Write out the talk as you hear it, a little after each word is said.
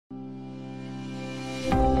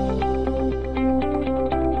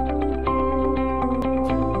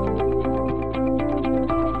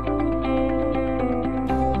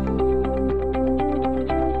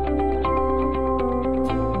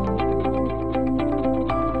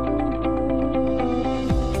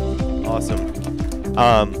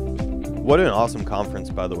Awesome. What an awesome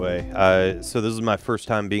conference, by the way. So this is my first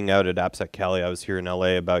time being out at APPSEC Cali. I was here in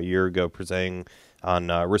LA about a year ago presenting on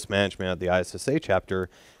risk management at the ISSA chapter,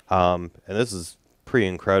 and this is pretty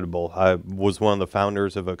incredible. I was one of the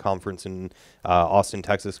founders of a conference in Austin,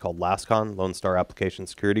 Texas called LASCON, Lone Star Application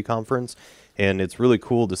Security Conference, and it's really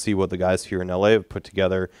cool to see what the guys here in LA have put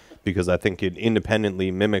together, because I think it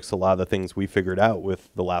independently mimics a lot of the things we figured out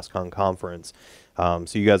with the LASCON conference.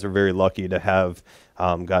 So you guys are very lucky to have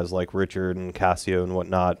guys like Richard and Cassio and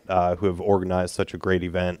whatnot who have organized such a great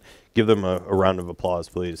event. Give them a round of applause,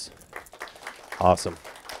 please. Awesome.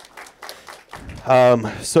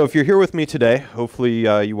 So if you're here with me today, hopefully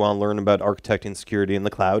you want to learn about architecting security in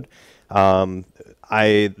the cloud.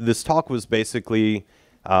 This talk was basically,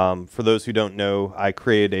 for those who don't know, I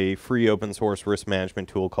created a free open source risk management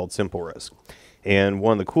tool called SimpleRisk. And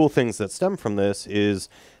one of the cool things that stemmed from this is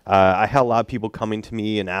I had a lot of people coming to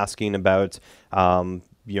me and asking about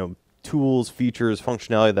tools, features,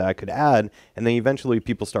 functionality that I could add, and then eventually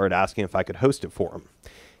people started asking if I could host it for them.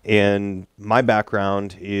 And my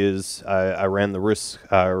background is I ran the risk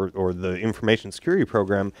or the information security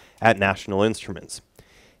program at National Instruments.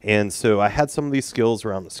 And so I had some of these skills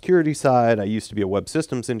around the security side. I used to be a web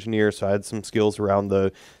systems engineer, so I had some skills around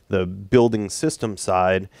the building system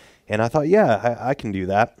side. And I thought, yeah, I can do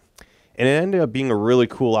that. And it ended up being a really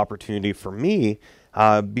cool opportunity for me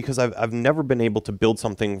because I've never been able to build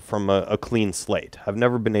something from a clean slate. I've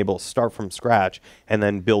never been able to start from scratch and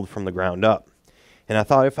then build from the ground up. And I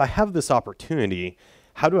thought, if I have this opportunity,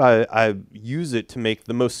 how do I use it to make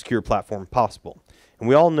the most secure platform possible? And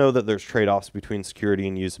we all know that there's trade-offs between security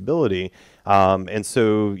and usability. And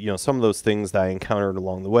so, some of those things that I encountered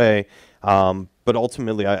along the way. But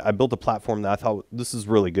ultimately, I built a platform that I thought, this is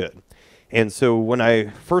really good. And so when I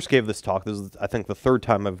first gave this talk, this is, I think, the third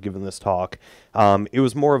time I've given this talk, it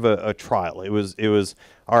was more of a trial. It was,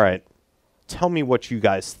 all right, tell me what you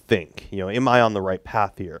guys think. Am I on the right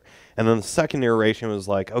path here? And then the second iteration was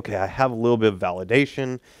like, okay, I have a little bit of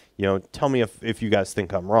validation. Tell me if you guys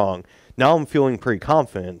think I'm wrong. Now I'm feeling pretty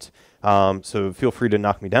confident, so feel free to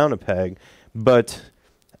knock me down a peg. But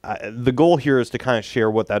the goal here is to kind of share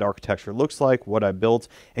what that architecture looks like, what I built,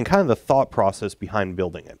 and kind of the thought process behind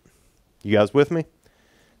building it. You guys with me?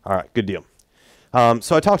 All right, good deal.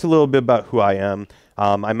 So I talked a little bit about who I am.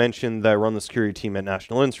 I mentioned that I run the security team at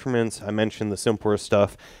National Instruments. I mentioned the SimpleRisk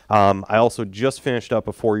stuff. I also just finished up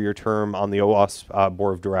a 4-year term on the OWASP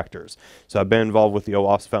board of directors. So I've been involved with the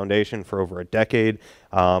OWASP Foundation for over a decade.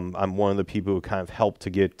 I'm one of the people who kind of helped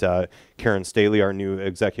to get Karen Staley, our new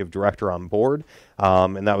executive director, on board.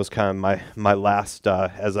 And that was kind of my last,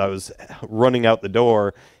 as I was running out the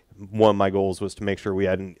door, one of my goals was to make sure we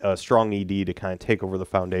had a strong ED to kind of take over the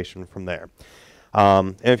foundation from there.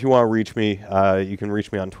 And if you want to reach me, you can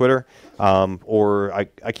reach me on Twitter, or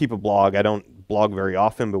I keep a blog. I don't blog very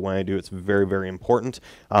often, but when I do, it's very, very important.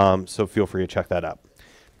 So feel free to check that out.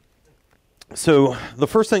 So the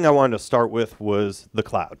first thing I wanted to start with was the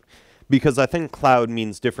cloud, because I think cloud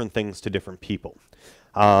means different things to different people.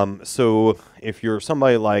 So if you're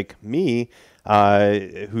somebody like me,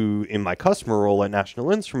 who in my customer role at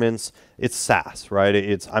National Instruments, it's SaaS,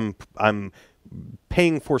 right? I'm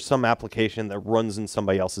paying for some application that runs in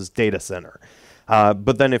somebody else's data center.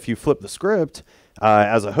 But then if you flip the script,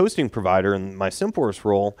 as a hosting provider in my SimpleRisk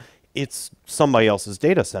role, it's somebody else's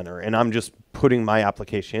data center, and I'm just putting my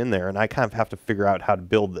application in there, and I kind of have to figure out how to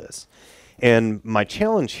build this. And my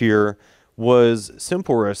challenge here was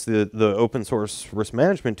SimpleRisk, the open source risk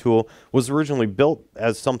management tool, was originally built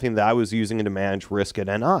as something that I was using to manage risk at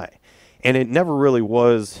NI. And it never really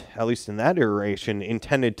was, at least in that iteration,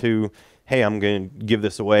 intended to, hey, I'm going to give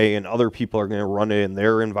this away and other people are going to run it in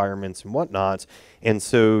their environments and whatnot. And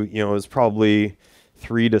so, it was probably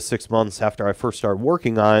 3 to 6 months after I first started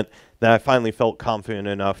working on it that I finally felt confident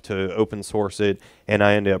enough to open source it, and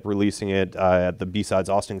I ended up releasing it at the B-Sides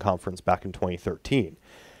Austin conference back in 2013.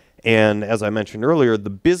 And as I mentioned earlier,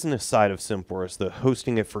 the business side of SimpleRisk, the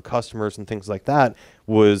hosting it for customers and things like that,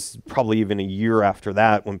 was probably even a year after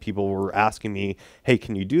that when people were asking me, hey,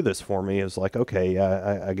 can you do this for me? It was like, okay,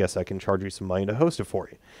 I guess I can charge you some money to host it for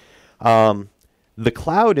you. The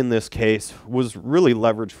cloud in this case was really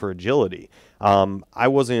leveraged for agility. I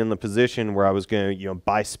wasn't in the position where I was going to,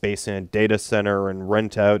 buy space in a data center and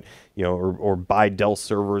rent out, or buy Dell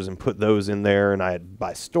servers and put those in there, and I had to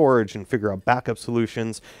buy storage and figure out backup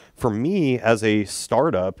solutions. For me, as a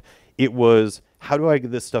startup, it was, how do I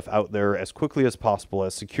get this stuff out there as quickly as possible,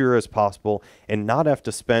 as secure as possible, and not have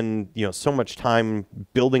to spend, so much time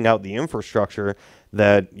building out the infrastructure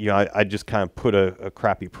that, I just kind of put a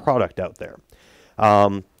crappy product out there.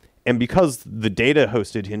 And because the data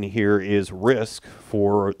hosted in here is risk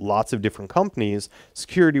for lots of different companies,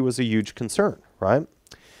 security was a huge concern, right?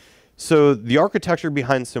 So the architecture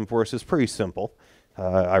behind SimpleRisk is pretty simple,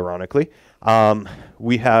 ironically.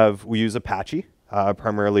 We use Apache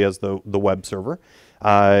primarily as the web server.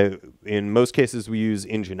 In most cases, we use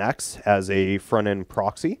Nginx as a front-end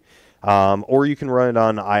proxy, or you can run it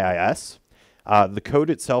on IIS. The code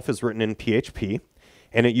itself is written in PHP,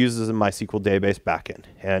 and it uses a MySQL database backend.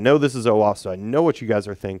 And I know this is OWASP, so I know what you guys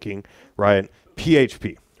are thinking, right?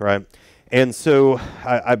 PHP, right? And so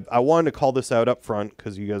I wanted to call this out up front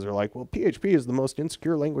because you guys are like, well, PHP is the most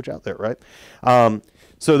insecure language out there, right?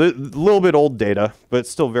 So a little bit old data, but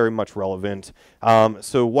still very much relevant.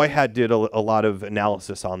 So White Hat did a lot of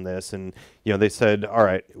analysis on this, and they said, all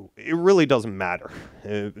right, it really doesn't matter.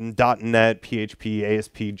 .NET, PHP,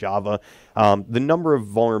 ASP, Java, the number of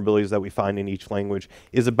vulnerabilities that we find in each language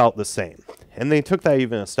is about the same. And they took that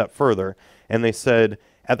even a step further, and they said,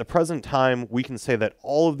 at the present time, we can say that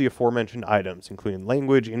all of the aforementioned items, including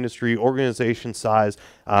language, industry, organization size,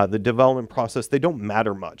 the development process, they don't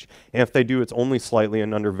matter much. And if they do, it's only slightly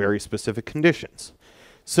and under very specific conditions.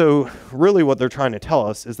 So really what they're trying to tell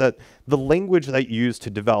us is that the language that you use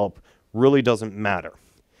to develop really doesn't matter.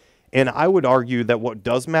 And I would argue that what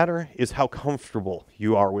does matter is how comfortable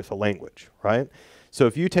you are with a language, right? So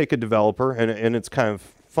if you take a developer, and it's kind of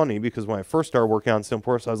funny because when I first started working on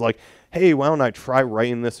SimpleRisk, I was like, hey, why don't I try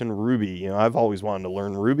writing this in Ruby? I've always wanted to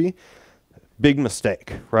learn Ruby. Big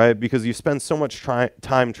mistake, right? Because you spend so much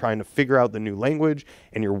time trying to figure out the new language,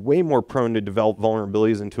 and you're way more prone to develop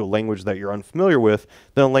vulnerabilities into a language that you're unfamiliar with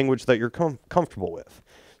than a language that you're comfortable with.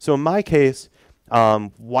 So in my case,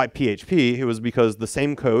 why PHP? It was because the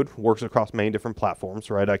same code works across many different platforms,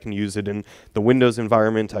 right? I can use it in the Windows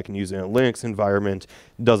environment, I can use it in a Linux environment,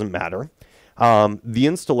 doesn't matter. The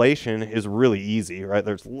installation is really easy, right?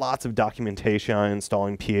 There's lots of documentation on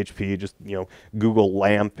installing PHP. Just, Google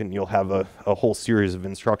LAMP and you'll have a whole series of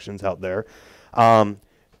instructions out there.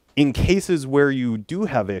 In cases where you do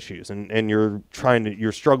have issues and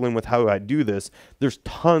you're struggling with how I do this, there's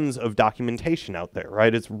tons of documentation out there,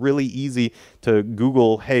 right? It's really easy to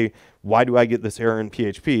Google, hey, why do I get this error in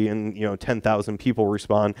PHP? And, 10,000 people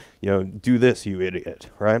respond, do this, you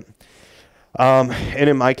idiot, right? And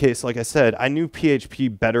in my case, like I said, I knew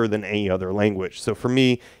PHP better than any other language. So for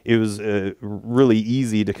me, it was really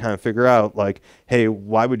easy to kind of figure out, like, hey,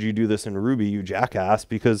 why would you do this in Ruby, you jackass?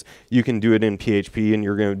 Because you can do it in PHP and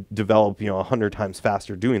you're going to develop, 100 times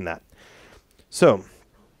faster doing that. So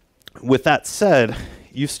with that said,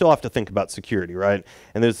 you still have to think about security, right?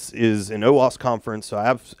 And this is an OWASP conference, so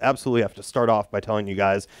I absolutely have to start off by telling you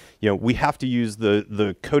guys, we have to use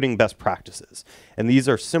the coding best practices. And these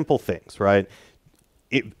are simple things, right?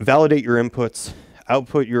 Validate your inputs,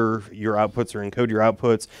 output your outputs or encode your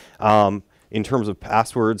outputs in terms of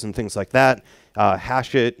passwords and things like that.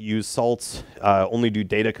 Hash it, use salts, only do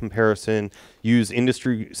data comparison, use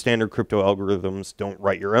industry standard crypto algorithms, don't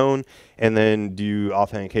write your own, and then do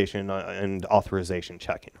authentication and authorization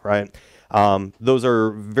checking, right? Those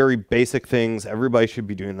are very basic things. Everybody should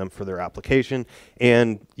be doing them for their application.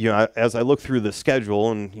 And, as I look through the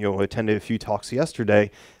schedule and, attended a few talks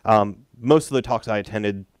yesterday, most of the talks I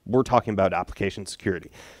attended were talking about application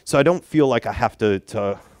security. So I don't feel like I have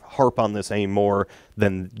to harp on this any more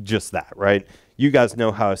than just that, right? You guys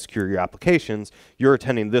know how to secure your applications. You're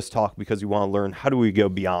attending this talk because you want to learn how do we go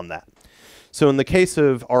beyond that. So in the case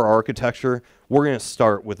of our architecture, we're going to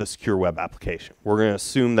start with a secure web application. We're going to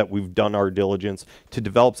assume that we've done our diligence to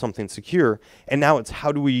develop something secure, and now it's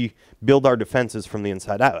how do we build our defenses from the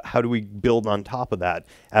inside out? How do we build on top of that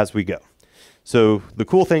as we go? So the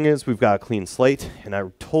cool thing is we've got a clean slate, and I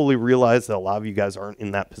totally realize that a lot of you guys aren't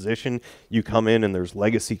in that position. You come in and there's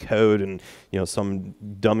legacy code and some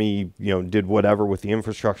dummy did whatever with the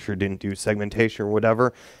infrastructure, didn't do segmentation or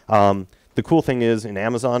whatever. The cool thing is in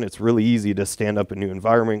Amazon, it's really easy to stand up a new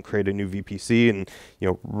environment, create a new VPC, and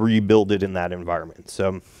rebuild it in that environment.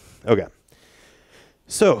 So, okay.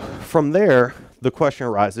 So from there, the question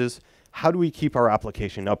arises, how do we keep our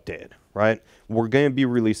application updated, right? We're going to be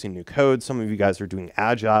releasing new code. Some of you guys are doing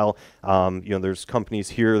agile. There's companies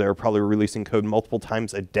here that are probably releasing code multiple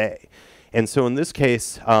times a day. And so in this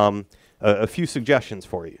case, a few suggestions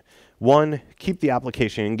for you. One, keep the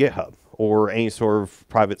application in GitHub or any sort of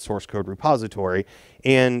private source code repository.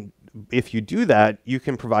 And if you do that, you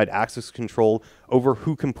can provide access control over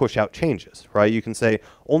who can push out changes, right? You can say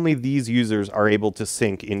only these users are able to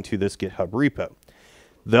sync into this GitHub repo.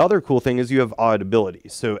 The other cool thing is you have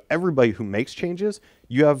auditability. So everybody who makes changes,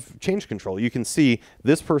 you have change control. You can see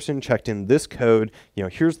this person checked in this code.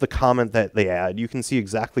 Here's the comment that they add. You can see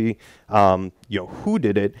exactly, who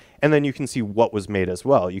did it, and then you can see what was made as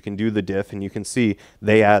well. You can do the diff, and you can see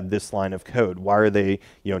they add this line of code. Why are they,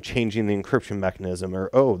 changing the encryption mechanism? Or,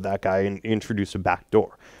 oh, that guy introduced a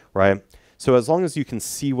backdoor, right? So as long as you can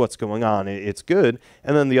see what's going on, it's good.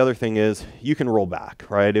 And then the other thing is you can roll back,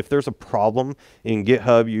 right? If there's a problem in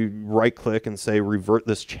GitHub, you right click and say revert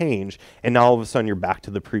this change, and now all of a sudden you're back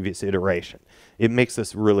to the previous iteration. It makes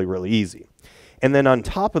this really, really easy. And then on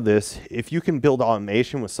top of this, if you can build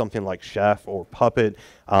automation with something like Chef or Puppet,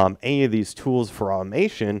 any of these tools for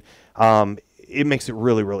automation, it makes it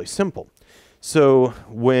really, really simple. So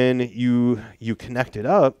when you connect it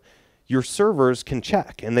up, your servers can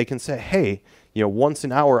check and they can say, hey, once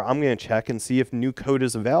an hour, I'm going to check and see if new code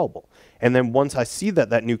is available. And then once I see that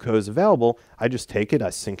that new code is available, I just take it, I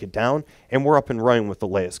sync it down, and we're up and running with the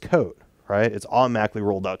latest code, right? It's automatically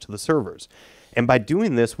rolled out to the servers. And by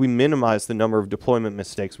doing this, we minimize the number of deployment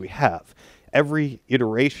mistakes we have. Every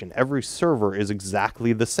iteration, every server is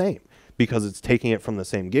exactly the same because it's taking it from the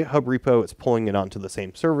same GitHub repo, it's pulling it onto the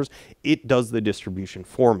same servers. It does the distribution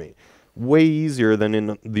for me. Way easier than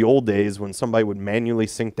in the old days when somebody would manually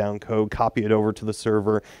sync down code, copy it over to the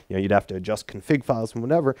server. You'd have to adjust config files and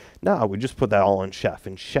whatever. Now we just put that all in Chef,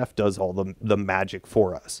 and Chef does all the magic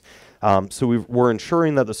for us. So we're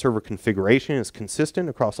ensuring that the server configuration is consistent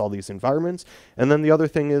across all these environments. And then the other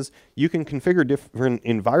thing is you can configure different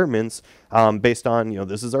environments based on,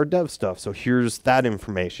 this is our dev stuff. So here's that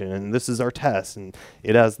information, and this is our test, and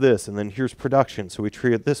it has this, and then here's production. So we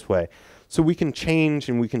treat it this way. So we can change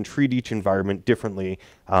and we can treat each environment differently,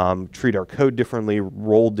 treat our code differently,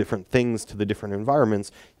 roll different things to the different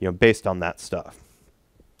environments, based on that stuff.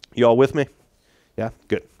 You all with me? Yeah,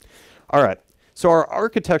 good. All right. So our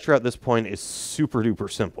architecture at this point is super duper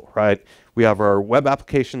simple, right? We have our web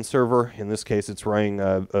application server. In this case, it's running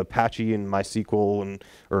Apache and MySQL,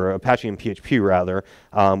 or Apache and PHP rather.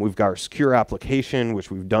 We've got our secure application, which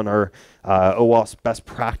we've done our OWASP best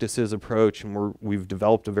practices approach, and we've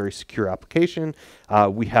developed a very secure application.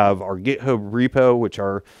 We have our GitHub repo, which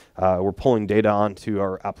we're pulling data onto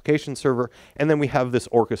our application server, and then we have this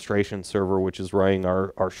orchestration server, which is running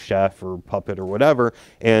our Chef or Puppet or whatever,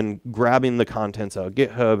 and grabbing the contents out of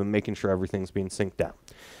GitHub and making sure everything's being synced down.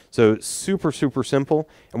 So super, super simple,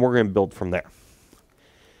 and we're going to build from there.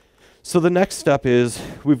 So the next step is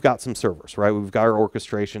we've got some servers, right? We've got our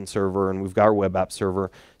orchestration server and we've got our web app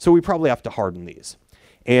server. So we probably have to harden these.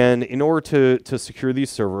 And in order to secure these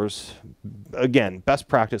servers, again, best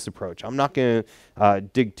practice approach. I'm not going to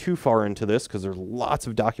dig too far into this because there's lots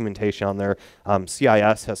of documentation on there.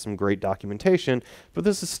 CIS has some great documentation, but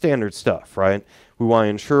this is standard stuff, right? We want to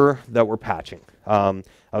ensure that we're patching.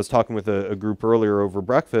 I was talking with a group earlier over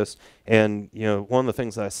breakfast, and one of the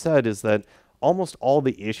things that I said is that almost all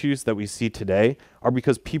the issues that we see today are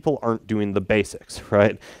because people aren't doing the basics,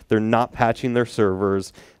 right? They're not patching their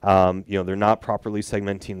servers, they're not properly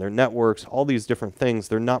segmenting their networks, all these different things.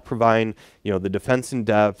 They're not providing, the defense in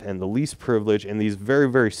depth and the least privilege and these very,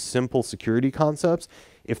 very simple security concepts.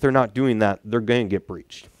 If they're not doing that, they're going to get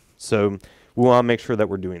breached. So we want to make sure that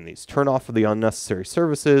we're doing these. Turn off the unnecessary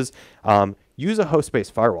services. Use a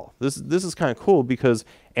host-based firewall. This is kind of cool because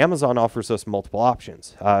Amazon offers us multiple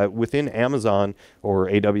options. Within Amazon or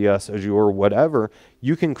AWS, Azure, whatever,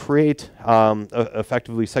 you can create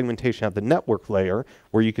effectively segmentation at the network layer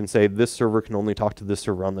where you can say this server can only talk to this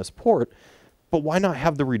server on this port, but why not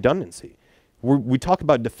have the redundancy? We talk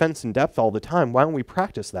about defense in depth all the time. Why don't we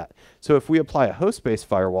practice that? So if we apply a host-based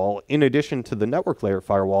firewall in addition to the network layer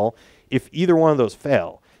firewall, if either one of those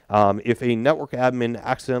fail, if a network admin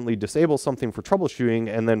accidentally disables something for troubleshooting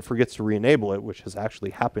and then forgets to re-enable it, which has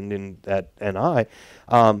actually happened at NI,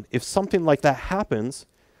 if something like that happens,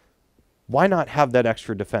 why not have that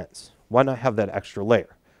extra defense? Why not have that extra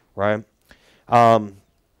layer, right? And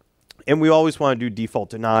we always want to do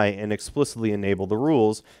default deny and explicitly enable the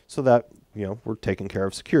rules so that we're taking care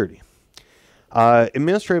of security.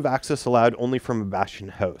 Administrative access allowed only from a bastion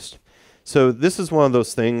host. So this is one of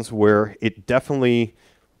those things where it definitely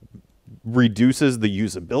reduces the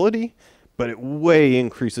usability, but it way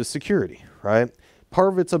increases security, right?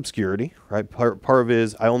 Part of it's obscurity, right? Part of it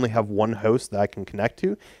is I only have one host that I can connect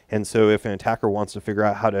to. And so if an attacker wants to figure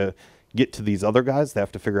out how to get to these other guys, they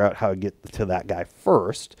have to figure out how to get to that guy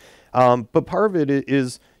first. But part of it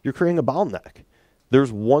is you're creating a bottleneck.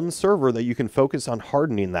 there's one server that you can focus on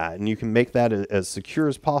hardening that, and you can make that as secure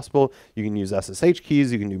as possible. You can use SSH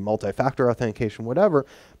keys, you can do multi-factor authentication, whatever.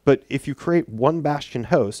 But if you create one bastion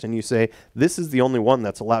host and you say, this is the only one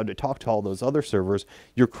that's allowed to talk to all those other servers,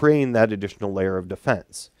 you're creating that additional layer of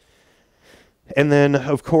defense. And then,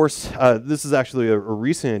 of course, this is actually a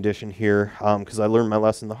recent addition here because I learned my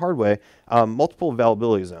lesson the hard way, multiple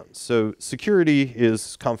availability zones. So security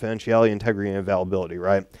is confidentiality, integrity, and availability,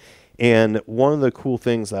 right? And one of the cool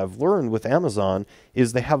things that I've learned with Amazon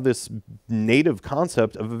is they have this native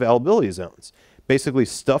concept of availability zones. Basically,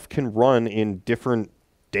 stuff can run in different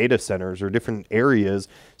data centers or different areas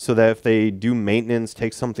so that if they do maintenance,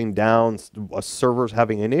 take something down, a server's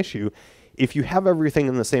having an issue, if you have everything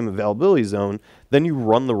in the same availability zone, then you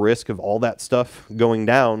run the risk of all that stuff going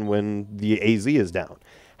down when the AZ is down.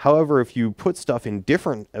 However, if you put stuff in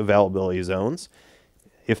different availability zones,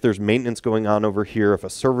 if there's maintenance going on over here, if a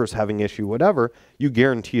server's having issue, whatever, you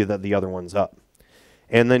guarantee that the other one's up.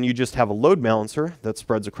 And then you just have a load balancer that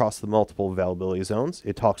spreads across the multiple availability zones.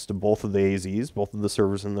 It talks to both of the AZs, both of the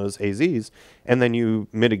servers in those AZs, and then you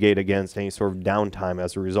mitigate against any sort of downtime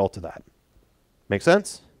as a result of that. Make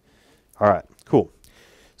sense? All right, cool.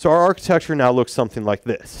 So our architecture now looks something like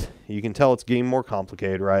this. You can tell it's getting more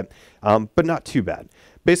complicated, right? But not too bad.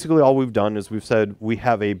 Basically, all we've done is we've said we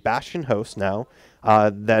have a bastion host now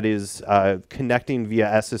that is connecting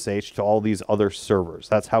via SSH to all these other servers.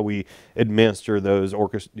 That's how we administer those,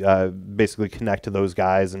 basically connect to those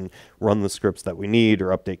guys and run the scripts that we need or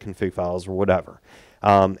update config files or whatever.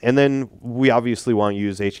 And then we obviously want to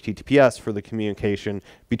use HTTPS for the communication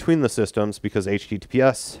between the systems because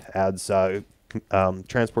HTTPS adds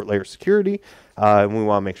transport layer security, and we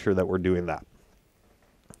want to make sure that we're doing that.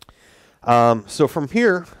 So from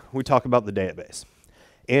here, we talk about the database.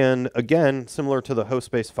 And again, similar to the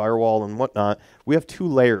host-based firewall and whatnot, we have two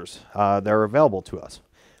layers that are available to us.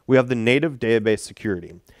 We have the native database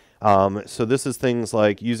security. So this is things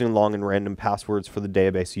like using long and random passwords for the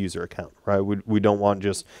database user account, right? We don't want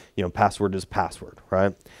just, password is password,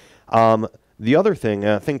 right? The other thing,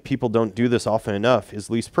 and I think people don't do this often enough, is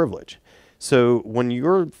least privilege. So when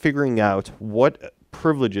you're figuring out what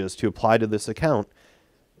privileges to apply to this account,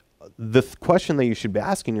 the question that you should be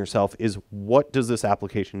asking yourself is, what does this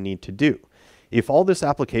application need to do? If all this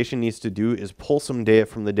application needs to do is pull some data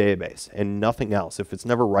from the database and nothing else, if it's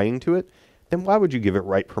never writing to it, then why would you give it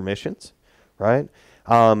write permissions, right?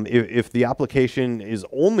 If the application is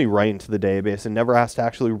only writing to the database and never has to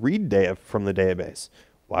actually read data from the database,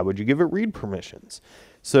 why would you give it read permissions?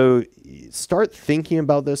 So start thinking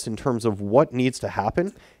about this in terms of what needs to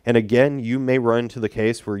happen. And again, you may run into the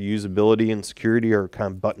case where usability and security are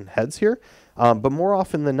kind of button heads here. But more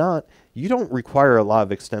often than not, you don't require a lot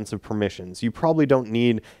of extensive permissions. You probably don't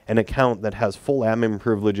need an account that has full admin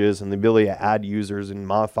privileges and the ability to add users and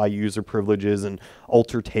modify user privileges and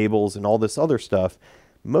alter tables and all this other stuff.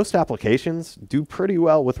 Most applications do pretty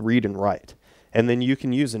well with read and write. And then you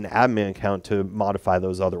can use an admin account to modify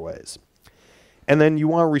those other ways. And then you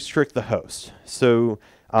want to restrict the host. So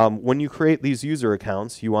when you create these user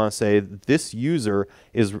accounts, you want to say this user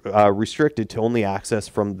is restricted to only access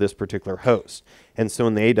from this particular host. And so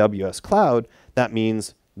in the AWS cloud, that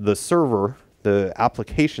means the server, the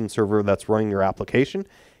application server that's running your application,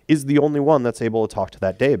 is the only one that's able to talk to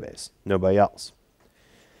that database, nobody else.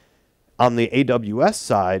 On the AWS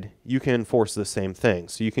side, you can enforce the same thing.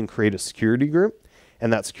 So you can create a security group,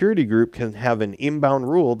 and that security group can have an inbound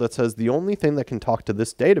rule that says the only thing that can talk to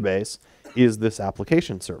this database is this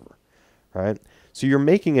application server, right? So you're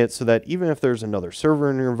making it so that even if there's another server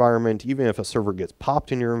in your environment, even if a server gets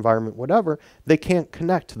popped in your environment, whatever, they can't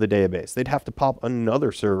connect to the database. They'd have to pop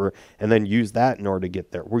another server and then use that in order to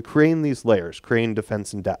get there. We're creating these layers, creating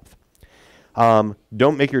defense in depth.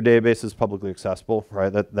 Don't make your databases publicly accessible,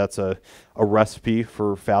 right? That's a recipe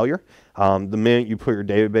for failure. The minute you put your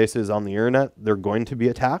databases on the internet, they're going to be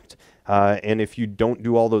attacked. And if you don't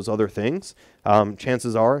do all those other things,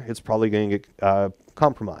 chances are it's probably going to get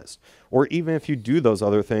compromised. Or even if you do those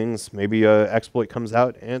other things, maybe an exploit comes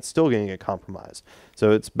out and it's still going to get compromised.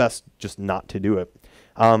 So it's best just not to do it.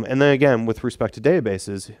 And then again, with respect to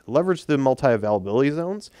databases, leverage the multi-availability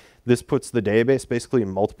zones. This puts the database basically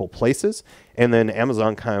in multiple places, and then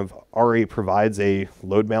Amazon kind of already provides a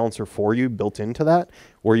load balancer for you built into that,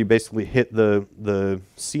 where you basically hit the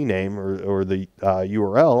CNAME or the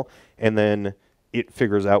URL, and then it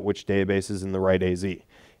figures out which database is in the right AZ.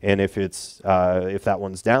 And if it's if that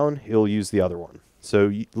one's down, it'll use the other one. So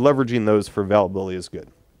leveraging those for availability is good.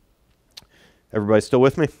 Everybody still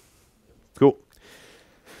with me? Cool.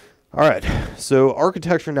 All right, so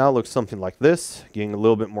architecture now looks something like this, getting a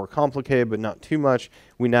little bit more complicated, but not too much.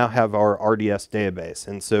 We now have our RDS database,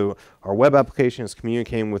 and so our web application is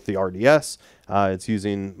communicating with the RDS. It's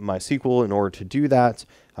using MySQL in order to do that,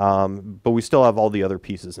 but we still have all the other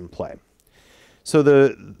pieces in play.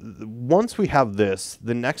 So once we have this,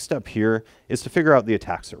 the next step here is to figure out the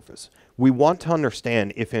attack surface. We want to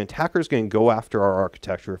understand if an attacker is going to go after our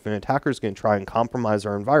architecture, if an attacker is going to try and compromise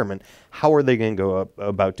our environment, how are they going to go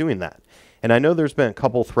about doing that? And I know there's been a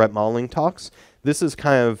couple threat modeling talks. This is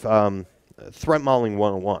kind of threat modeling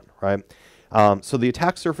 101, right? So the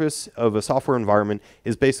attack surface of a software environment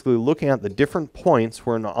is basically looking at the different points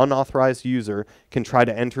where an unauthorized user can try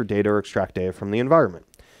to enter data or extract data from the environment.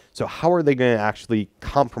 So how are they going to actually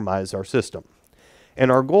compromise our system?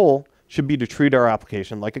 And our goal should be to treat our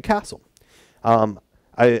application like a castle.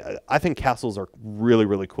 I think castles are really,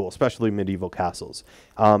 really cool, especially medieval castles,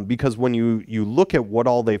 because when you look at what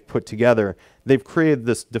all they've put together, they've created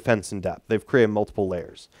this defense in depth. They've created multiple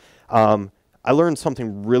layers. I learned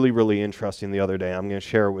something really, really interesting the other day. I'm going to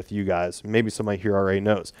share it with you guys. Maybe somebody here already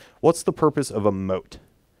knows. What's the purpose of a moat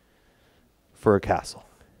for a castle?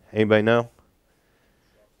 Anybody know?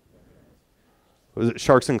 Was it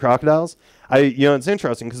sharks and crocodiles? It's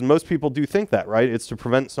interesting because most people do think that, right? It's to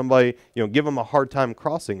prevent somebody, give them a hard time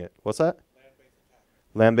crossing it. What's that? Land-based attack.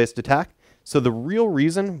 Land-based attack. So the real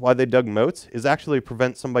reason why they dug moats is actually to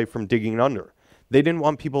prevent somebody from digging under. They didn't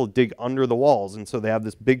want people to dig under the walls, and so they have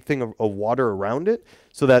this big thing of water around it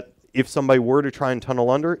so that if somebody were to try and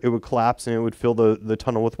tunnel under, it would collapse and it would fill the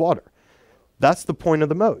tunnel with water. That's the point of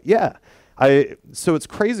the moat, yeah. So it's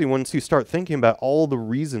crazy once you start thinking about all the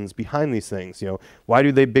reasons behind these things. Why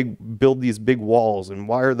do they build these big walls, and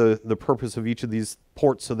why are the purpose of each of these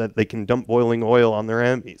ports so that they can dump boiling oil on their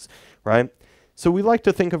enemies, right? So we like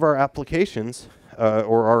to think of our applications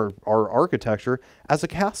or our architecture as a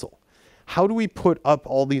castle. How do we put up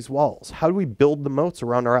all these walls? How do we build the moats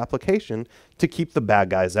around our application to keep the bad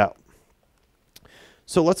guys out?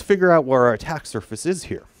 So let's figure out where our attack surface is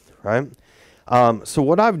here, right? So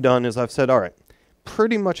what I've done is I've said, all right,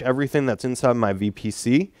 pretty much everything that's inside my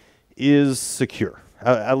VPC is secure.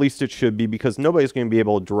 At least it should be, because nobody's going to be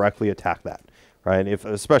able to directly attack that, right?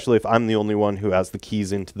 Especially if I'm the only one who has the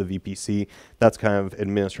keys into the VPC, that's kind of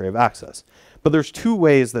administrative access. But there's two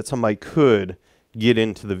ways that somebody could get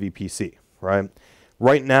into the VPC, right?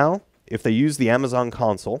 Right now, if they use the Amazon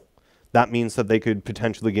console, that means that they could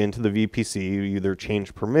potentially get into the VPC, either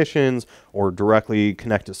change permissions or directly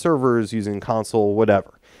connect to servers using console,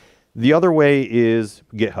 whatever. The other way is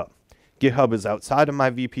GitHub. GitHub is outside of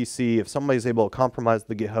my VPC. If somebody's able to compromise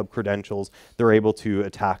the GitHub credentials, they're able to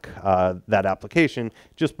attack that application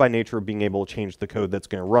just by nature of being able to change the code that's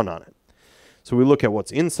going to run on it. So we look at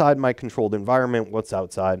what's inside my controlled environment, what's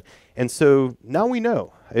outside. And so now we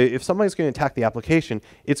know if somebody's going to attack the application,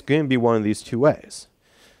 it's going to be one of these two ways.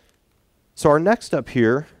 So our next step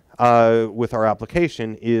here with our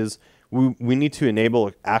application is we need to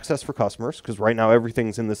enable access for customers, because right now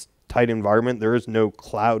everything's in this tight environment. There is no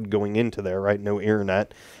cloud going into there, right? No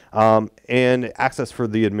internet, and access for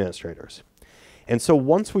the administrators. And so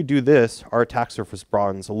once we do this, our attack surface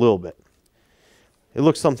broadens a little bit. It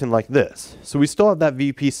looks something like this. So we still have that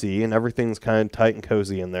VPC, and everything's kind of tight and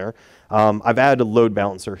cozy in there. I've added a load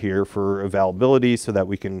balancer here for availability so that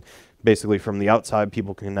we can basically from the outside,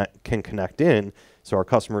 people can connect in so our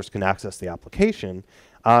customers can access the application.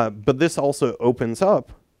 But this also opens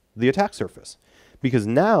up the attack surface, because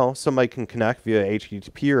now somebody can connect via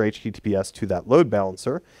HTTP or HTTPS to that load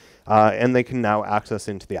balancer, and they can now access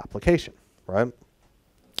into the application, right?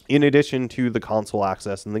 In addition to the console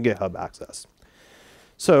access and the GitHub access.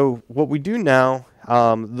 So what we do now,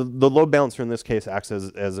 the load balancer in this case acts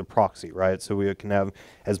as a proxy, right? So we can have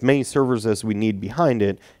as many servers as we need behind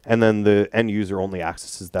it, and then the end user only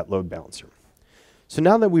accesses that load balancer. So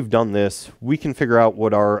now that we've done this, we can figure out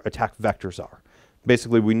what our attack vectors are.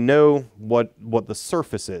 Basically, we know what the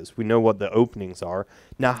surface is. We know what the openings are.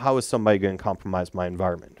 Now, how is somebody going to compromise my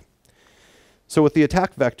environment? So with the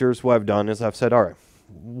attack vectors, what I've done is I've said, all right,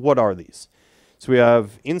 what are these? So we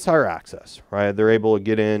have insider access, right? They're able to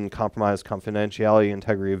get in, compromise confidentiality,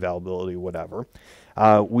 integrity, availability, whatever.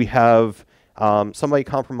 We have somebody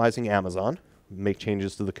compromising Amazon, make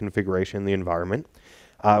changes to the configuration in the environment.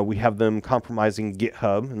 We have them compromising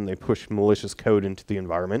GitHub, and they push malicious code into the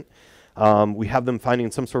environment. We have them finding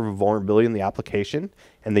some sort of vulnerability in the application,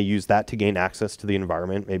 and they use that to gain access to the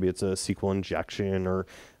environment. Maybe it's a SQL injection or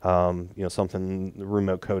something,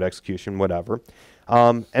 remote code execution, whatever.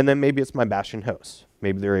 And then maybe it's my Bastion host.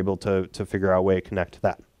 Maybe they're able to figure out a way to connect to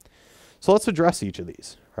that. So let's address each of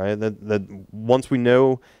these, right? That once we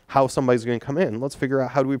know how somebody's going to come in, let's figure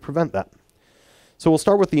out how do we prevent that. So we'll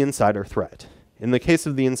start with the insider threat. In the case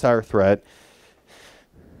of the insider threat,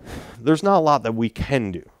 there's not a lot that we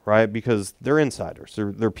can do, right? Because they're insiders.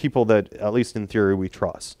 They're people that, at least in theory, we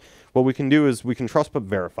trust. What we can do is we can trust but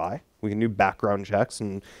verify. We can do background checks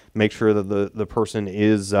and make sure that the person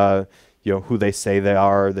is who they say they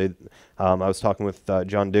are. I was talking with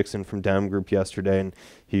John Dixon from Denim Group yesterday, and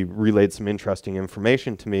he relayed some interesting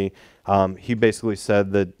information to me. He basically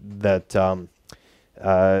said that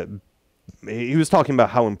he was talking about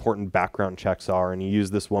how important background checks are, and he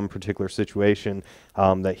used this one particular situation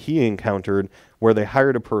that he encountered where they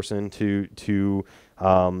hired a person to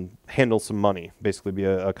handle some money, basically be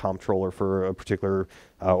a comptroller for a particular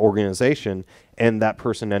organization, and that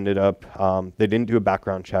person ended up, they didn't do a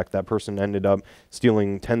background check, that person ended up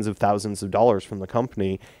stealing tens of thousands of dollars from the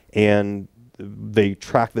company, and they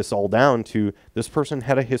tracked this all down to this person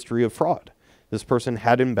had a history of fraud. This person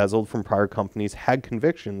had embezzled from prior companies, had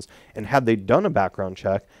convictions, and had they done a background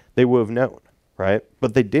check, they would have known, right?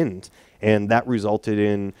 But they didn't, and that resulted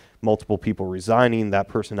in multiple people resigning, that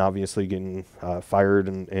person obviously getting fired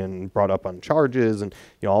and brought up on charges and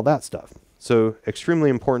all that stuff. So extremely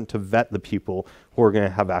important to vet the people who are going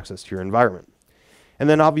to have access to your environment. And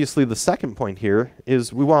then obviously the second point here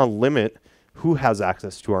is we want to limit who has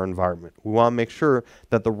access to our environment. We want to make sure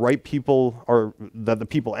that the right people that the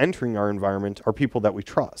people entering our environment are people that we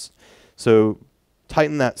trust. So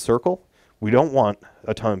tighten that circle. We don't want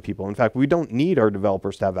a ton of people. In fact, we don't need our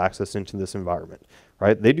developers to have access into this environment,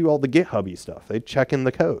 right? They do all the GitHub-y stuff. They check in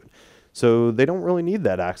the code. So they don't really need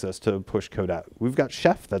that access to push code out. We've got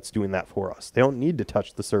Chef that's doing that for us. They don't need to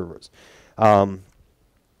touch the servers. All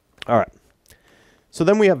right. So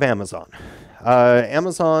then we have Amazon.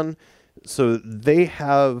 Amazon, so they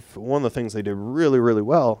have, one of the things they did really, really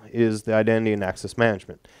well is the identity and access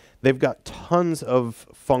management. They've got tons of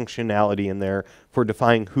functionality in there for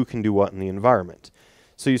defining who can do what in the environment.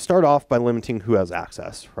 So you start off by limiting who has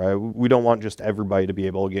access, right? We don't want just everybody to be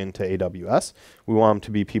able to get into AWS. We want them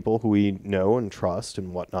to be people who we know and trust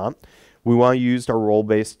and whatnot. We want to use our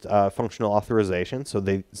role-based functional authorization. So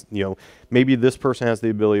they, maybe this person has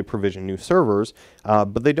the ability to provision new servers,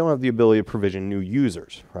 but they don't have the ability to provision new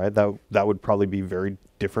users, right? That would probably be very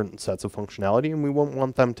different sets of functionality, and we wouldn't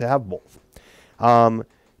want them to have both.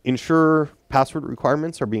 Ensure password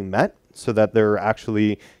requirements are being met so that they're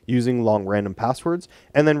actually using long random passwords,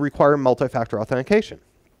 and then require multi-factor authentication.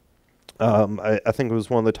 I think it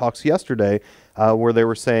was one of the talks yesterday where they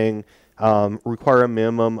were saying require a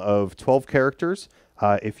minimum of 12 characters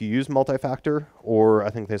if you use multi-factor, or I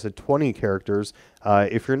think they said 20 characters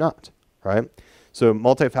if you're not, right? So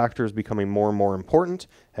multi-factor is becoming more and more important,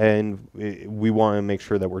 and we want to make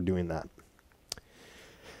sure that we're doing that.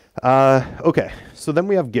 Okay, so then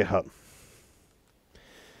we have GitHub.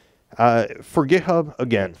 For GitHub,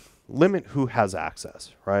 again, limit who has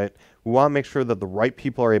access, right? We want to make sure that the right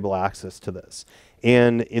people are able to access to this.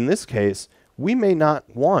 And in this case, we may not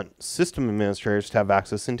want system administrators to have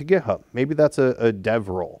access into GitHub. Maybe that's a dev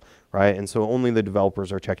role, right? And so only the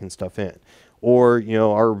developers are checking stuff in. Or,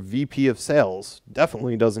 our VP of sales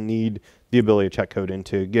definitely doesn't need the ability to check code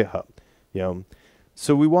into GitHub,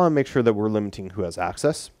 So we want to make sure that we're limiting who has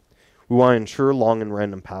access. We want to ensure long and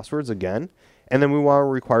random passwords again. And then we want to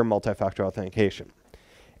require multi-factor authentication.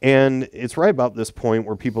 And it's right about this point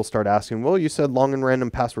where people start asking, well, you said long and random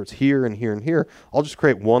passwords here and here and here. I'll just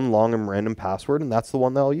create one long and random password, and that's the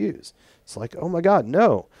one that I'll use. It's like, oh my God,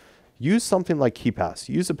 no. Use something like KeePass.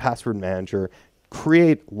 Use a password manager.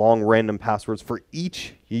 Create long random passwords for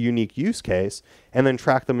each unique use case, and then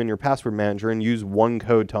track them in your password manager and use one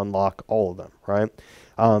code to unlock all of them, right?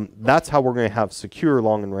 That's how we're going to have secure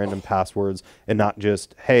long and random passwords, and not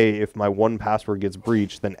just, hey, if my one password gets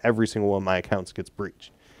breached, then every single one of my accounts gets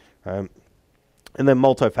breached. And then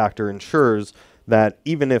multi-factor ensures that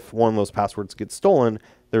even if one of those passwords gets stolen,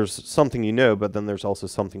 there's something you know, but then there's also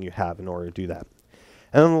something you have in order to do that.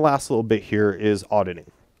 And then the last little bit here is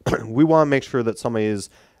auditing. We want to make sure that somebody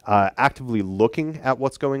is actively looking at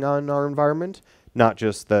what's going on in our environment, not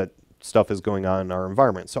just that stuff is going on in our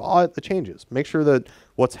environment. So audit the changes. Make sure that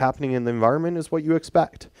what's happening in the environment is what you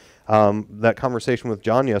expect. That conversation with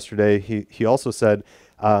John yesterday, he also said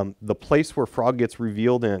the place where fraud gets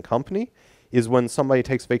revealed in a company is when somebody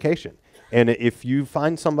takes vacation. And if you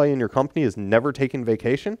find somebody in your company has never taken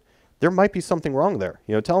vacation, there might be something wrong there.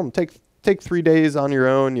 Tell them take 3 days on your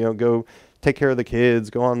own, go take care of the kids,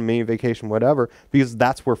 go on mini vacation, whatever, because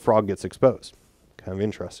that's where fraud gets exposed. Kind of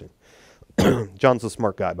interesting. John's a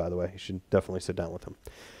smart guy, by the way. You should definitely sit down with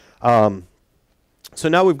him. So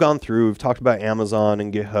now we've gone through, we've talked about Amazon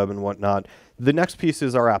and GitHub and whatnot. The next piece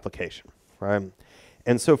is our application, right?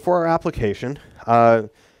 And so for our application,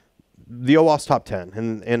 the OWASP top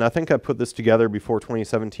 10, and I think I put this together before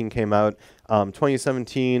 2017 came out.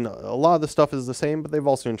 2017, a lot of the stuff is the same, but they've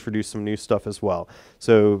also introduced some new stuff as well.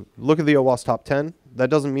 So look at the OWASP top 10. That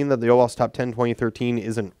doesn't mean that the OWASP top 10 2013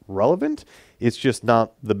 isn't relevant. It's just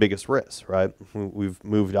not the biggest risk, right? We've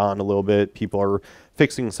moved on a little bit. People are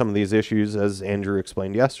fixing some of these issues, as Andrew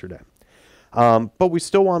explained yesterday. But we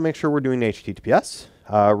still want to make sure we're doing HTTPS.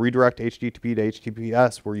 Redirect HTTP to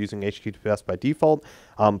HTTPS. We're using HTTPS by default.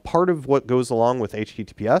 Part of what goes along with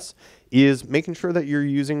HTTPS is making sure that you're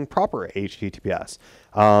using proper HTTPS.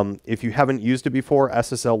 If you haven't used it before,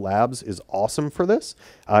 SSL Labs is awesome for this.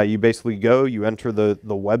 You basically go, you enter the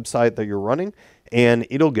website that you're running, and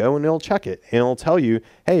it'll go and it'll check it. And it'll tell you,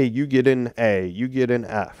 hey, you get an A, you get an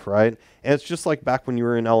F, right? And it's just like back when you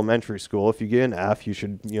were in elementary school. If you get an F, you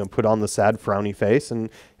should put on the sad frowny face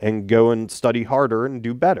and go and study harder and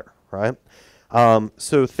do better, right?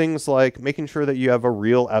 So things like making sure that you have a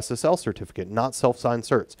real SSL certificate, not self-signed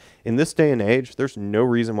certs. In this day and age, there's no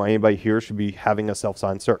reason why anybody here should be having a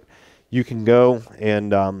self-signed cert. You can go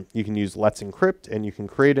and you can use Let's Encrypt, and you can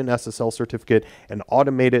create an SSL certificate and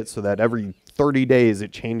automate it so that every 30 days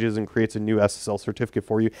it changes and creates a new SSL certificate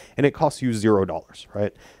for you, and it costs you $0,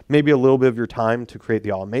 right? Maybe a little bit of your time to create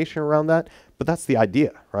the automation around that, but that's the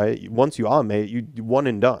idea, right? Once you automate, you one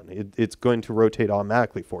and done. It's going to rotate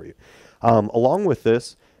automatically for you. Along with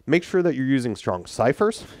this, make sure that you're using strong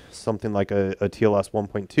ciphers, something like a TLS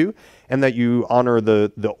 1.2, and that you honor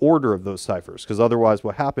the order of those ciphers, because otherwise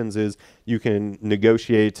what happens is you can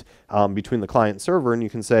negotiate between the client and server, and you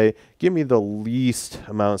can say, give me the least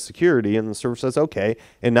amount of security, and the server says, okay,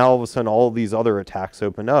 and now all of a sudden all of these other attacks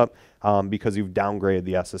open up because you've downgraded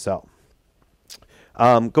the SSL.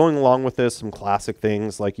 Going along with this, some classic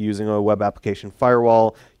things like using a web application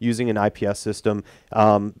firewall, using an IPS system.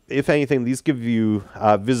 If anything, these give you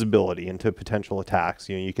visibility into potential attacks.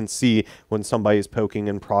 You can see when somebody is poking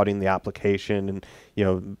and prodding the application, and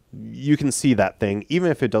you can see that thing, even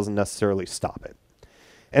if it doesn't necessarily stop it.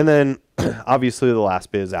 And then obviously the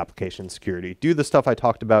last bit is application security. Do the stuff I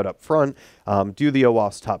talked about up front. Do the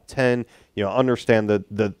OWASP top 10. Understand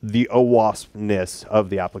the OWASP-ness of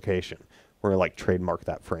the application. We're going to like trademark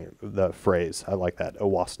that the phrase. I like that,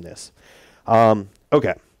 OWASP-ness.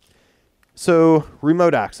 Okay, so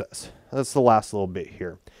remote access. That's the last little bit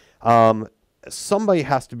here. Somebody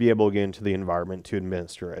has to be able to get into the environment to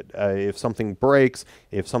administer it. If something breaks,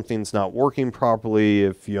 if something's not working properly,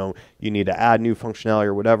 if you need to add new functionality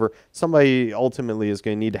or whatever, somebody ultimately is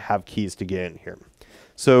going to need to have keys to get in here.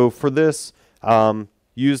 So for this,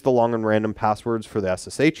 use the long and random passwords for the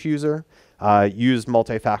SSH user. Use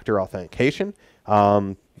multi-factor authentication.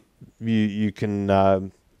 You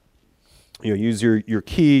can use your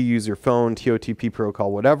key, use your phone, TOTP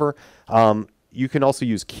protocol, whatever. You can also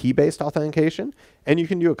use key-based authentication, and you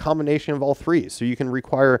can do a combination of all three. So you can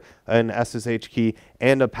require an SSH key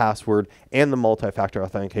and a password and the multi-factor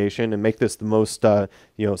authentication and make this the most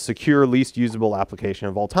secure, least usable application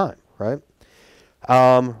of all time, right?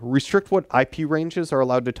 Restrict what IP ranges are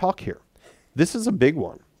allowed to talk here. This is a big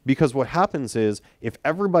one. Because what happens is, if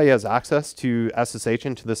everybody has access to SSH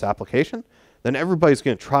into this application, then everybody's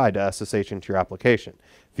going to try to SSH into your application.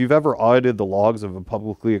 If you've ever audited the logs of a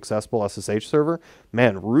publicly accessible SSH server,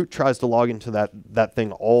 man, root tries to log into that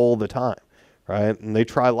thing all the time, right? And they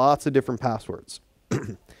try lots of different passwords.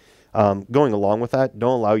 Going along with that,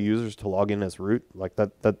 don't allow users to log in as root. Like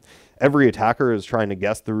that every attacker is trying to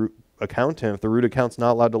guess the root account, and if the root account's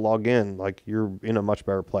not allowed to log in, like you're in a much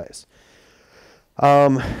better place.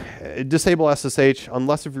 Disable SSH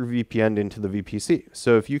unless if you're VPN'd into the VPC.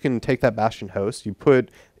 So if you can take that Bastion host, you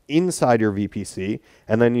put inside your VPC,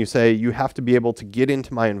 and then you say you have to be able to get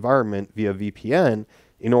into my environment via VPN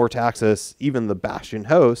in order to access even the Bastion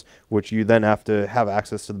host, which you then have to have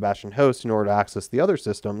access to the Bastion host in order to access the other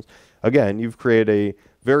systems. Again, you've created a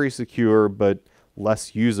very secure but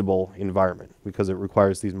less usable environment because it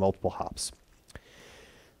requires these multiple hops.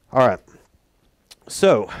 All right.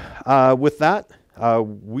 So with that,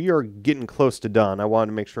 we are getting close to done. I wanted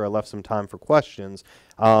to make sure I left some time for questions,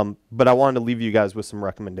 but I wanted to leave you guys with some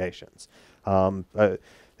recommendations. One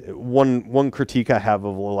critique I have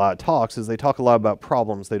of a lot of talks is they talk a lot about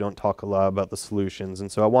problems, they don't talk a lot about the solutions,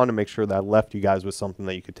 and so I wanted to make sure that I left you guys with something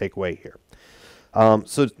that you could take away here.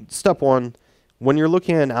 So step one, when you're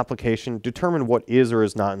looking at an application, determine what is or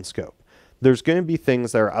is not in scope. There's going to be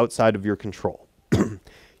things that are outside of your control.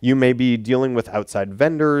 You may be dealing with outside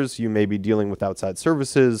vendors, you may be dealing with outside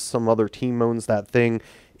services, some other team owns that thing.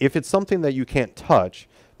 If it's something that you can't touch,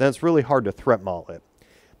 then it's really hard to threat model it.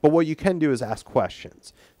 But what you can do is ask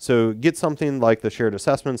questions. So get something like the shared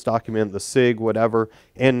assessments document, the SIG, whatever,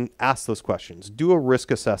 and ask those questions. Do a risk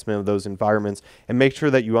assessment of those environments and make sure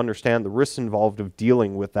that you understand the risks involved of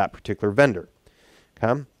dealing with that particular vendor.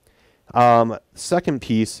 Okay? Second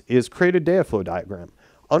piece is create a data flow diagram.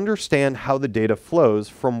 Understand how the data flows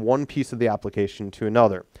from one piece of the application to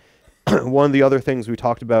another. One of the other things we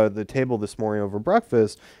talked about at the table this morning over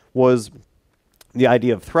breakfast was the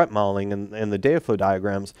idea of threat modeling and the data flow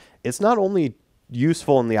diagrams. It's not only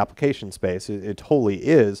useful in the application space, it totally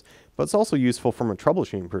is, but it's also useful from a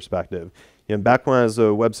troubleshooting perspective. You know, back when I was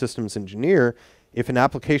a web systems engineer, if an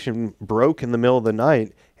application broke in the middle of the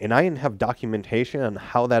night and I didn't have documentation on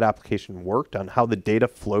how that application worked, on how the data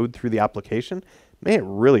flowed through the application, it made it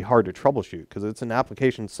really hard to troubleshoot because it's an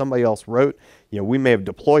application somebody else wrote. You know, we may have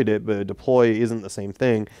deployed it, but deploy isn't the same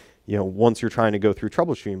thing, you know, once you're trying to go through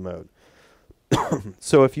troubleshooting mode.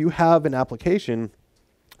 So if you have an application,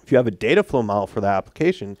 if you have a data flow model for that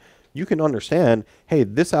application, you can understand, hey,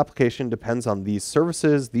 this application depends on these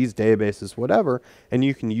services, these databases, whatever, and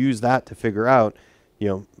you can use that to figure out, you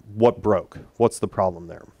know, what broke, what's the problem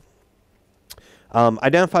there.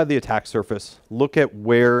 Identify the attack surface. Look at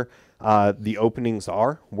where the openings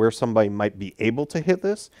are, where somebody might be able to hit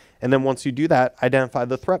this, and then once you do that, identify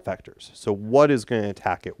the threat vectors. So what is going to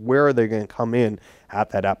attack it? Where are they going to come in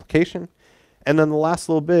at that application? And then the last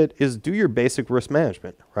little bit is do your basic risk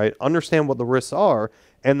management, right? Understand what the risks are,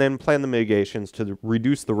 and then plan the mitigations to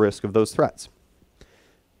reduce the risk of those threats.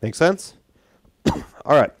 Make sense? All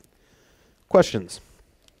right. Questions?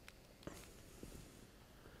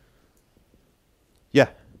 Yeah.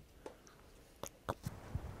 Do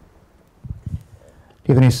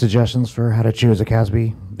you have any suggestions for how to choose a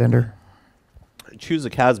CISSP vendor? Choose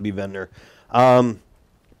a CISSP vendor.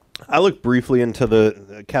 I looked briefly into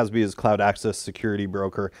the CISSP is Cloud Access Security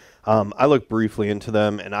Broker. I looked briefly into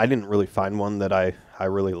them, and I didn't really find one that I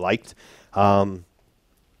really liked. So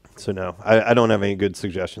no, I don't have any good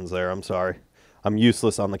suggestions there. I'm sorry. I'm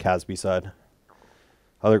useless on the CISSP side.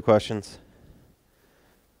 Other questions?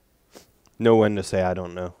 Know when to say I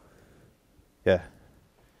don't know. Yeah.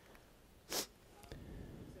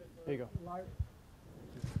 There you go.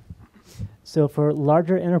 So for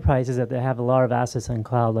larger enterprises that they have a lot of assets in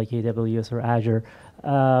cloud like AWS or Azure,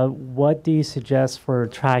 what do you suggest for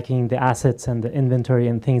tracking the assets and the inventory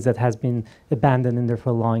and things that has been abandoned in there for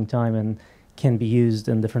a long time and can be used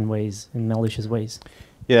in different ways, in malicious ways?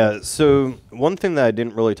 Yeah, so one thing that I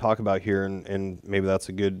didn't really talk about here, and maybe that's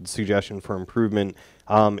a good suggestion for improvement,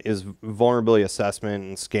 is vulnerability assessment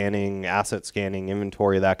and scanning, asset scanning,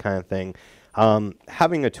 inventory, that kind of thing.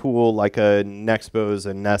 Having a tool like a Nexpose,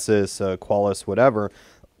 a Nessus, a Qualys, whatever,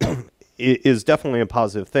 is definitely a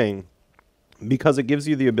positive thing because it gives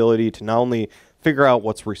you the ability to not only figure out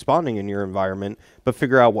what's responding in your environment, but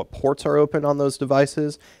figure out what ports are open on those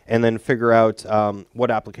devices, and then figure out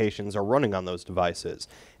what applications are running on those devices.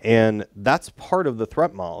 And that's part of the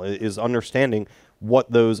threat model, is understanding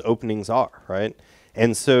what those openings are, right?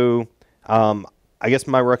 And so I guess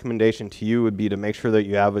my recommendation to you would be to make sure that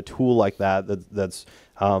you have a tool like that's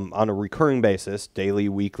on a recurring basis, daily,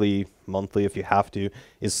 weekly, monthly if you have to,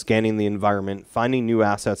 is scanning the environment, finding new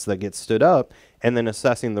assets that get stood up, and then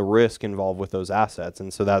assessing the risk involved with those assets.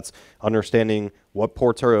 And so that's understanding what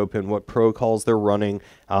ports are open, what protocols they're running,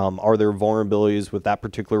 are there vulnerabilities with that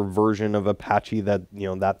particular version of Apache that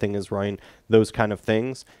that thing is running, those kind of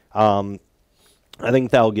things. I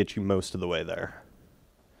think that'll get you most of the way there.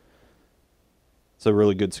 It's a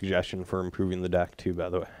really good suggestion for improving the deck too, by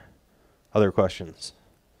the way. Other questions?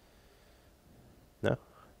 No?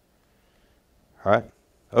 All right.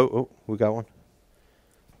 Oh, we got one.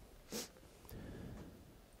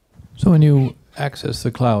 So when you access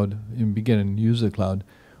the cloud, you begin and use the cloud,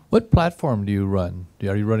 what platform do you run?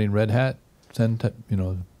 Are you running Red Hat?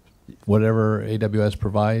 Whatever AWS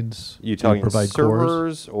provides? You talking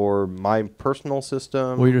servers or my personal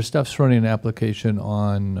system? Well, your stuff's running an application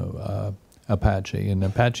on Apache, and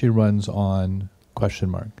Apache runs on ?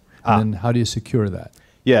 And then how do you secure that?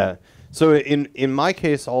 Yeah. So in my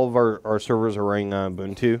case, all of our servers are running on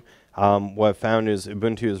Ubuntu. What I've found is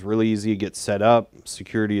Ubuntu is really easy to get set up.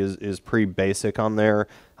 Security is pretty basic on there.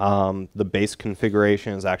 The base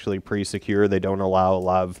configuration is actually pretty secure. They don't allow a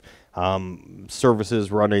lot of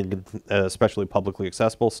services running, especially publicly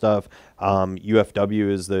accessible stuff.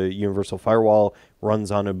 UFW is the universal firewall,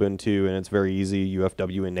 runs on Ubuntu, and it's very easy.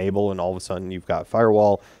 UFW enable, and all of a sudden you've got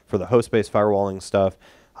firewall for the host-based firewalling stuff.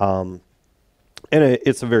 And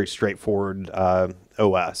it's a very straightforward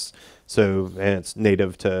OS. And it's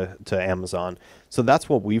native to Amazon. So that's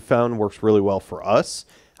what we found works really well for us.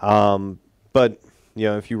 But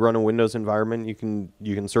if you run a Windows environment, you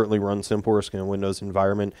can certainly run SimpleRisk in a Windows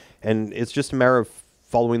environment, and it's just a matter of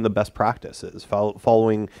following the best practices,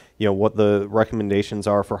 following what the recommendations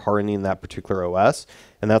are for hardening that particular OS.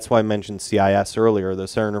 And that's why I mentioned CIS earlier. The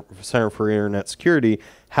Center for Internet Security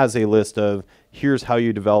has a list of here's how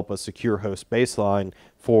you develop a secure host baseline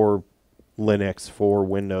for Linux, for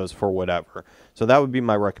Windows, for whatever. So that would be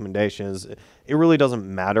my recommendation. Is it really doesn't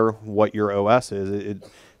matter what your OS is.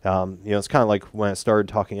 It's kind of like when I started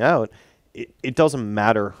talking out. It doesn't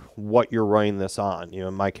matter what you're running this on.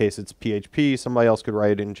 In my case, it's PHP. Somebody else could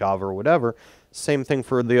write it in Java or whatever. Same thing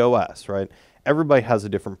for the OS, right? Everybody has a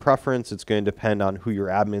different preference. It's going to depend on who your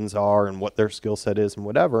admins are and what their skill set is and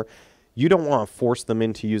whatever. You don't want to force them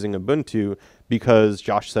into using Ubuntu because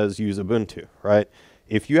Josh says use Ubuntu, right?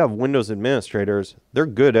 If you have Windows administrators, they're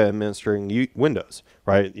good at administering Windows,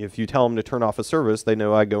 right? If you tell them to turn off a service, they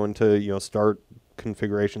know I go into start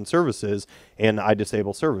configuration services and I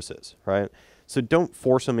disable services, right? So don't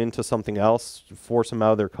force them into something else, force them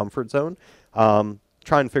out of their comfort zone.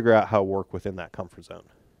 Try and figure out how to work within that comfort zone.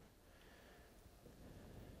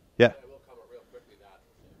 Yeah.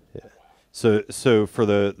 Yeah. So for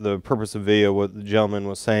the purpose of video, what the gentleman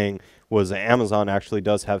was saying was that Amazon actually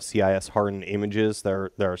does have CIS hardened images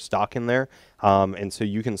that are stock in there. And so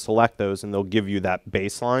you can select those and they'll give you that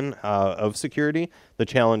baseline of security. The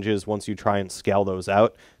challenge is once you try and scale those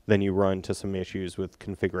out, then you run into some issues with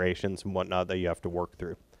configurations and whatnot that you have to work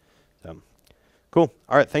through. So, cool.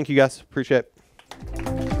 All right. Thank you guys. Appreciate it.